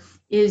theater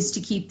is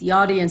to keep the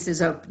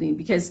audiences opening,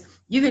 because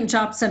you can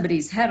chop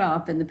somebody's head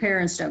off and the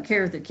parents don't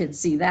care if their kids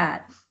see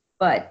that.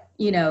 But,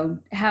 you know,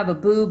 have a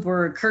boob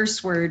or a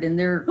curse word and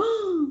they're,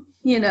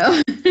 you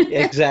know.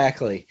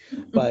 Exactly.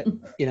 But,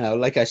 you know,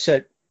 like I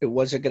said, it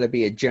wasn't going to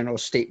be a general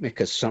statement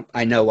because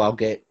I know I'll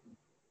get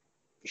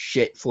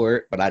shit for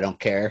it, but I don't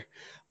care.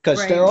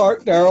 Because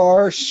there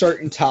are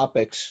certain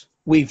topics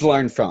we've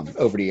learned from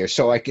over the years.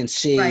 So I can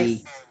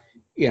see,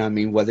 you know, I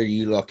mean, whether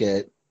you look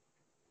at,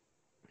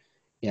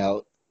 you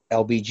know,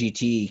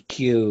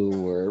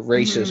 LGBTQ or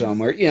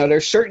racism or, you know,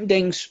 there's certain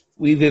things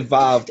we've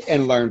evolved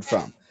and learned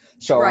from.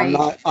 So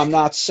I'm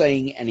not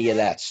saying any of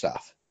that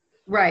stuff.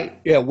 Right.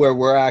 Yeah, where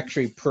we're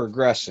actually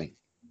progressing.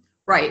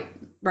 Right.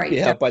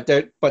 Yeah, but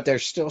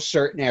there's still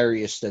certain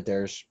areas that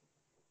there's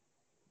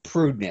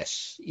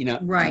prudeness, you know.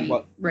 Right.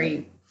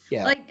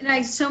 Yeah.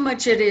 Like, so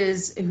much it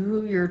is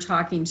who you're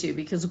talking to,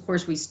 because of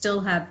course we still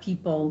have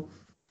people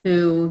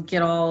who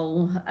get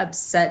all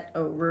upset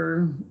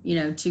over, you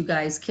know, 2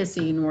 guys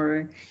kissing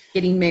or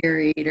getting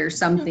married or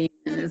something.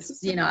 And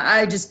it's, you know,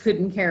 I just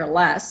couldn't care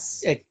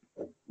less.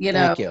 You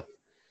know. Thank you.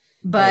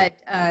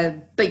 But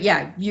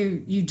yeah,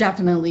 you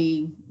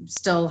definitely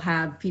still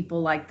have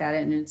people like that,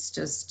 and it's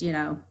just, you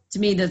know, to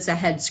me that's a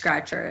head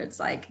scratcher. It's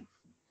like,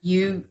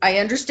 I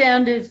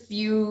understand if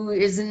you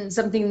isn't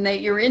something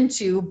that you're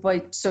into,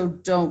 but so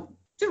don't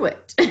do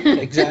it.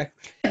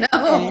 Exactly. You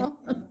know?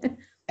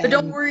 But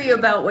don't worry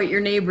about what your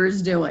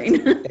neighbor's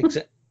doing.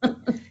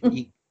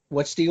 Exactly.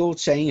 What's the old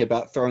saying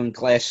about throwing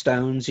glass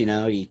stones? You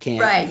know, you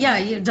can't. Right. Yeah.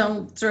 You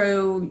don't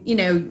throw, you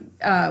know,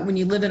 when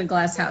you live in a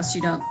glass house,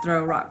 you don't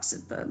throw rocks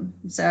at them.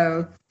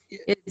 So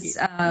it's,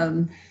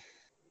 there's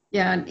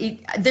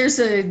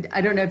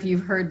I don't know if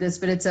you've heard this,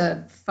 but it's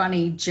a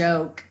funny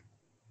joke.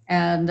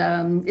 And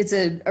it's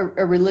a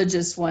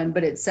religious one,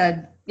 but it's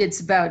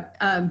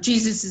about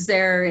Jesus is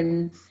there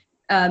and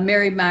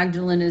Mary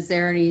Magdalene is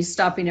there, and he's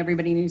stopping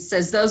everybody, and he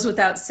says, "Those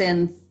without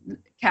sin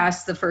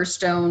cast the first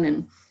stone."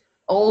 And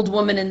old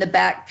woman in the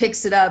back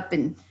picks it up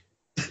and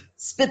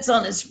spits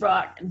on his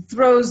rock and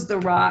throws the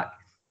rock,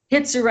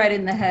 hits her right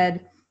in the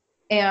head,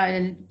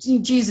 and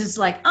Jesus is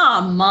like, "Ah,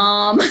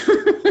 Mom."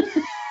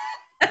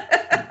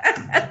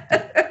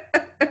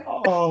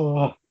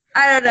 Oh.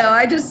 I don't know.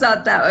 I just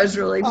thought that was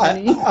really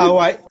funny.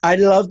 I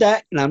love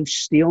that, and I'm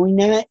stealing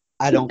that.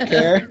 I don't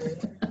care.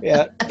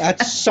 Yeah,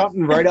 that's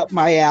something right up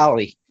my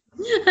alley.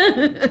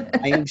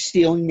 I am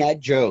stealing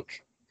that joke.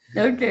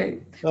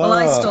 Okay. Well,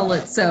 I stole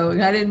it, so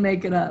I didn't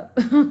make it up.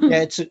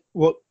 Yeah,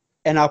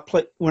 and I'll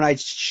when I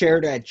share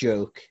that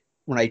joke,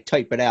 when I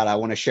type it out, I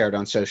want to share it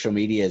on social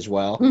media as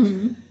well.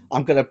 Mm-hmm.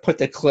 I'm going to put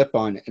the clip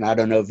on, and I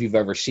don't know if you've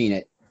ever seen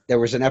it. There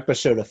was an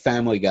episode of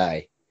Family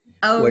Guy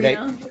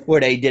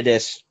where they did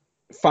this,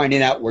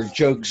 finding out where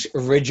jokes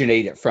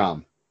originated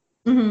from.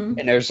 Hmm.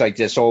 and there's like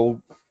this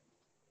old,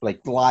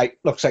 like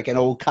looks like an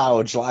old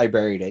college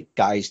library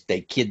that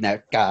they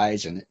kidnap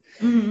guys, and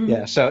Hmm.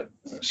 yeah. So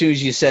as soon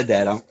as you said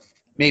that,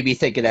 made me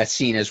think of that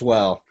scene as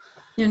well.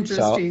 So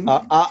Interesting.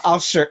 I'll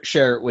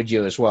share it with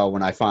you as well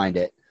when I find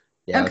it.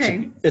 Yeah,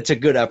 Okay. it's a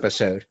good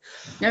episode.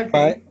 Okay.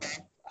 But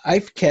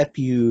I've kept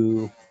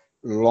you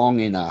long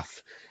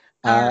enough.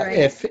 All right.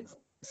 If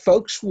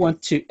folks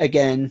want to,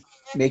 again,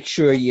 make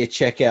sure you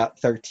check out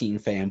 13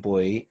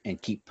 Fanboy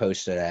and keep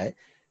posted at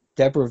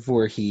Deborah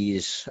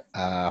Voorhees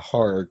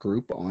horror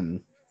group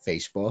on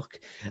Facebook.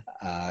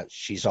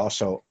 She's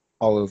also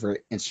all over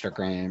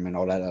Instagram and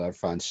all that other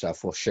fun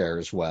stuff we'll share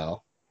as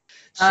well.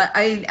 So,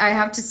 I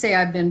have to say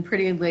I've been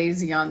pretty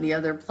lazy on the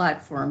other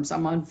platforms.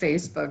 I'm on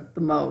Facebook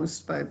the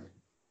most, but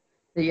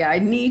yeah, I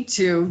need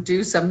to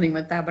do something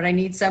with that. But I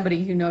need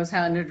somebody who knows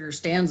how and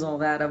understands all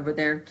that over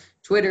there.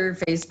 Twitter,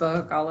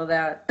 Facebook, all of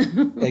that.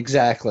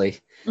 exactly.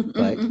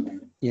 But,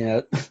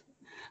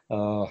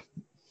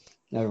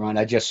 never mind.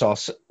 I just saw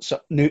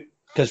new,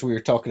 because we were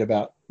talking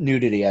about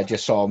nudity. I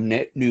just saw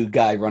a new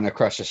guy run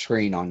across the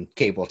screen on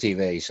cable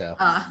TV. So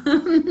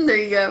There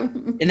you go.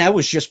 and that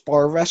was just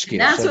Bar Rescue.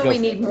 That's so what we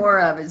need more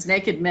of is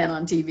naked men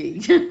on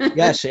TV.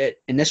 Yes,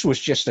 and this was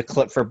just a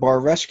clip for Bar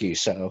Rescue.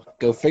 So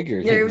go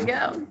figure. There we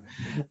go.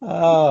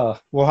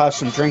 We'll have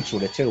some drinks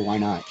with it too. Why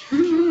not?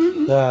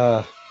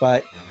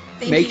 But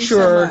Thank make you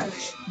sure, so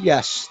much.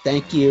 yes,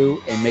 thank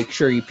you, and make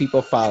sure you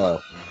people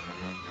follow.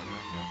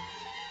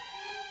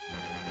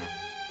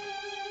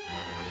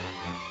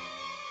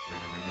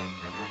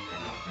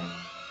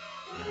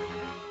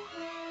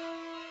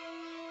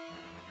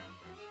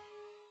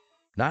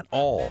 Not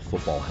all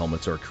football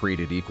helmets are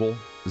created equal.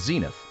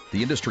 Zenith,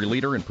 the industry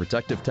leader in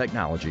protective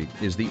technology,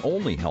 is the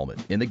only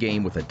helmet in the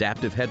game with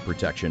adaptive head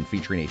protection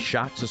featuring a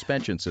shock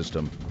suspension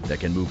system that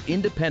can move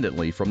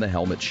independently from the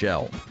helmet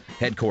shell.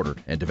 Headquartered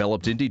and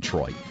developed in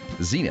Detroit,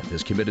 Zenith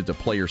is committed to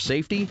player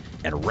safety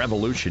and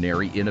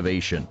revolutionary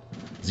innovation.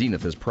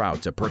 Zenith is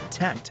proud to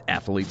protect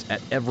athletes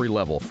at every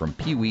level from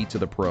Pee Wee to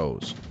the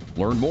pros.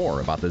 Learn more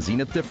about the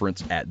Zenith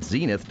difference at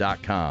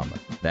zenith.com.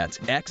 That's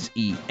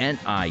XENITH.com.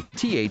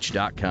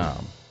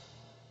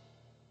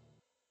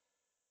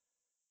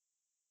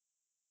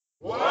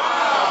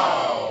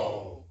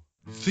 Wow!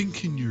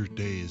 Thinking your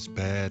day is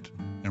bad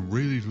and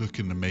really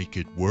looking to make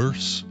it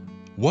worse?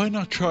 Why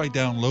not try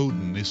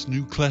downloading this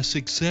new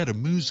classic set of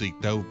music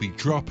that will be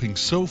dropping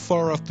so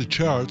far off the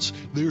charts,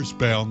 there's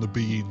bound to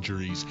be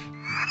injuries.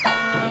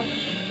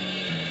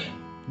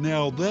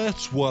 Now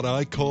that's what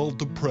I call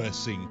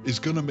depressing. It's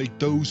gonna make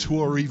those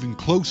who are even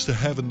close to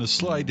having the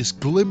slightest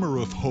glimmer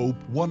of hope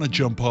want to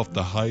jump off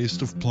the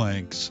highest of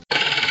planks.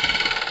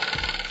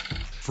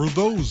 For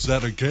those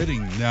that are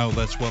getting Now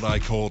That's What I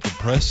Call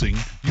Depressing,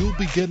 you'll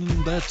be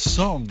getting that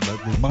song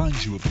that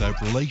reminds you of that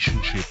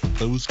relationship with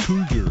those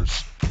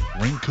cougars,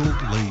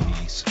 Wrinkled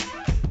Ladies.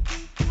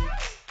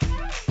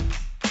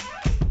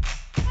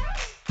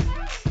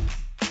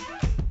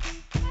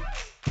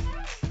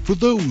 For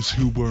those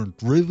who weren't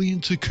really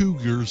into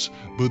cougars,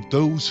 but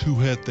those who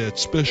had that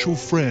special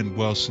friend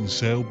whilst in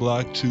cell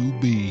block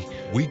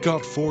 2B, we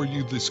got for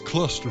you this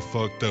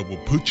clusterfuck that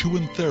will put you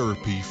in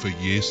therapy for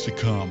years to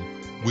come.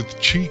 With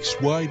cheeks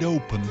wide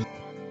open.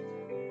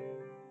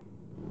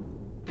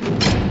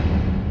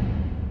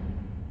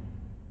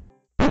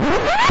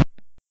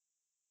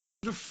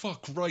 Who the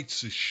fuck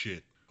writes this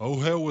shit? Oh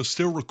hell, we're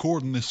still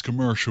recording this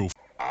commercial.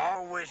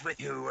 Always with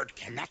you, it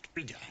cannot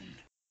be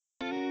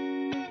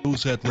done.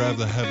 Those that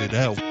rather have it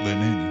out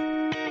than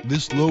in.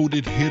 This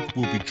loaded hit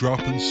will be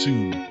dropping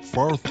soon,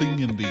 farthing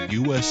in the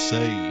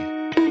USA.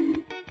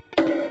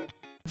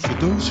 For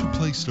those who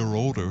place their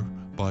order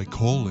by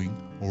calling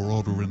or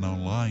ordering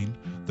online,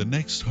 the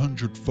next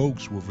 100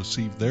 folks will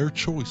receive their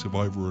choice of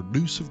either a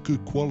noose of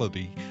good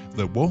quality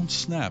that won't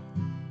snap,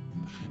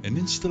 an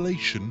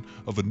installation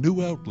of a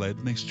new outlet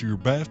next to your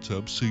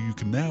bathtub so you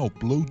can now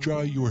blow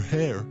dry your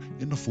hair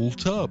in a full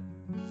tub.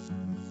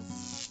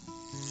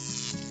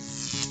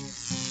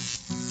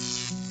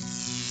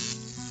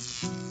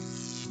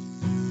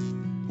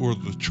 Or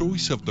the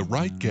choice of the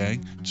right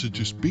gang to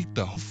just beat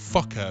the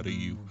fuck out of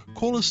you.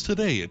 Call us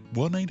today at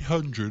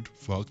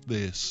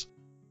 1-800-FUCK-THIS.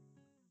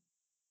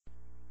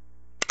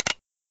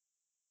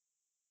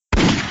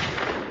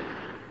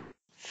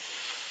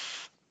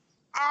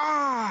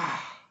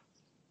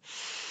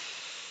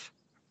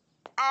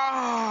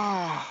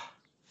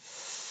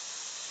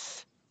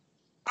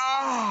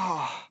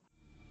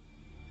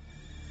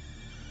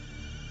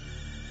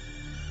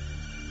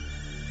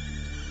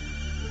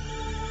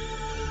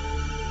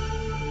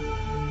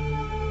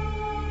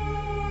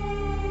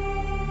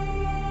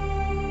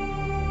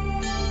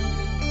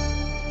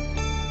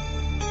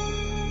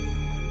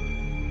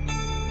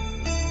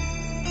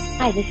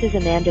 Hi, this is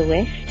Amanda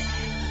Wist,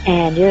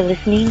 and you're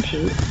listening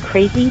to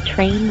Crazy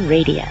Train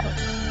Radio.